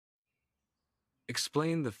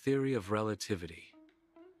Explain the theory of relativity.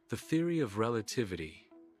 The theory of relativity,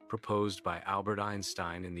 proposed by Albert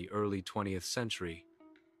Einstein in the early 20th century,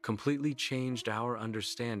 completely changed our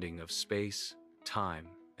understanding of space, time,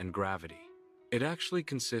 and gravity. It actually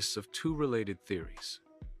consists of two related theories: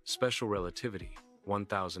 special relativity,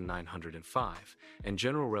 1905, and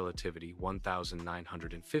general relativity,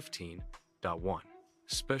 1915.1.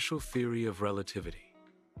 Special theory of relativity,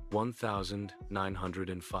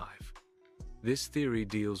 1905. This theory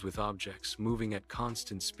deals with objects moving at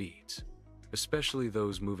constant speeds, especially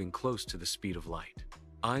those moving close to the speed of light.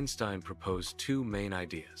 Einstein proposed two main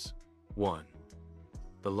ideas. 1.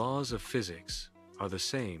 The laws of physics are the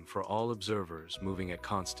same for all observers moving at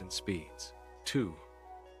constant speeds. 2.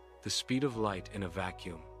 The speed of light in a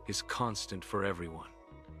vacuum is constant for everyone,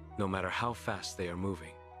 no matter how fast they are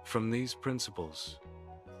moving. From these principles,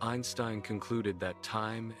 Einstein concluded that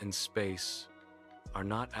time and space are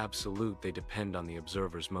not absolute, they depend on the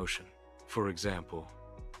observer's motion. For example,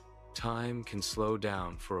 time can slow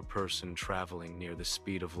down for a person traveling near the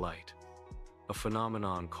speed of light, a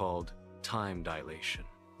phenomenon called time dilation.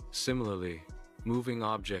 Similarly, moving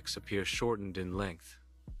objects appear shortened in length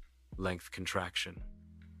contraction,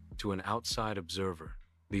 to an outside observer.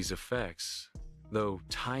 These effects, though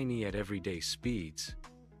tiny at everyday speeds,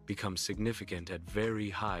 become significant at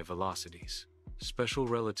very high velocities. Special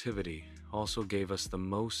relativity also gave us the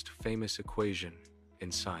most famous equation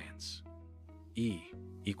in science, E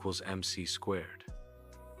equals mc squared,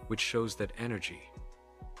 which shows that energy,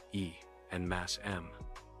 E, and mass m,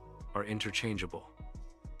 are interchangeable,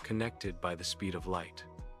 connected by the speed of light,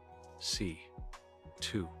 c.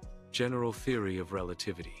 2. General theory of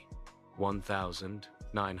relativity,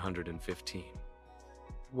 1915.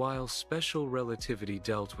 While special relativity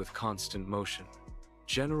dealt with constant motion,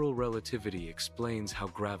 general relativity explains how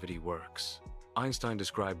gravity works. Einstein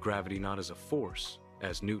described gravity not as a force,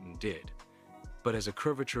 as Newton did, but as a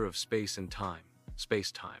curvature of space and time,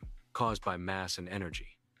 space-time, caused by mass and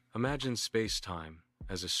energy. Imagine space-time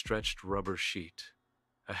as a stretched rubber sheet.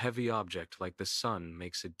 A heavy object like the sun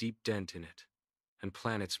makes a deep dent in it, and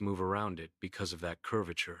planets move around it because of that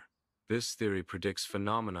curvature. This theory predicts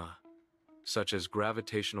phenomena such as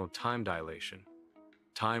gravitational time dilation.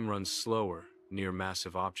 Time runs slower near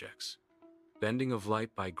massive objects, bending of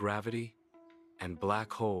light by gravity, and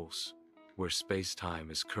black holes, where space-time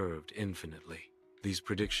is curved infinitely. These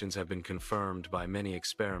predictions have been confirmed by many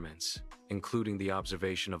experiments, including the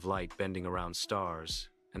observation of light bending around stars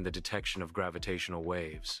and the detection of gravitational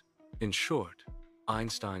waves. In short,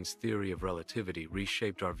 Einstein's theory of relativity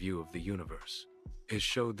reshaped our view of the universe. It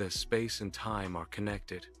showed that space and time are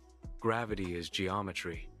connected, gravity is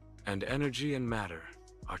geometry, and energy and matter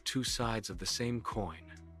are two sides of the same coin.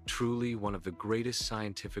 Truly one of the greatest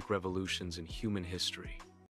scientific revolutions in human history.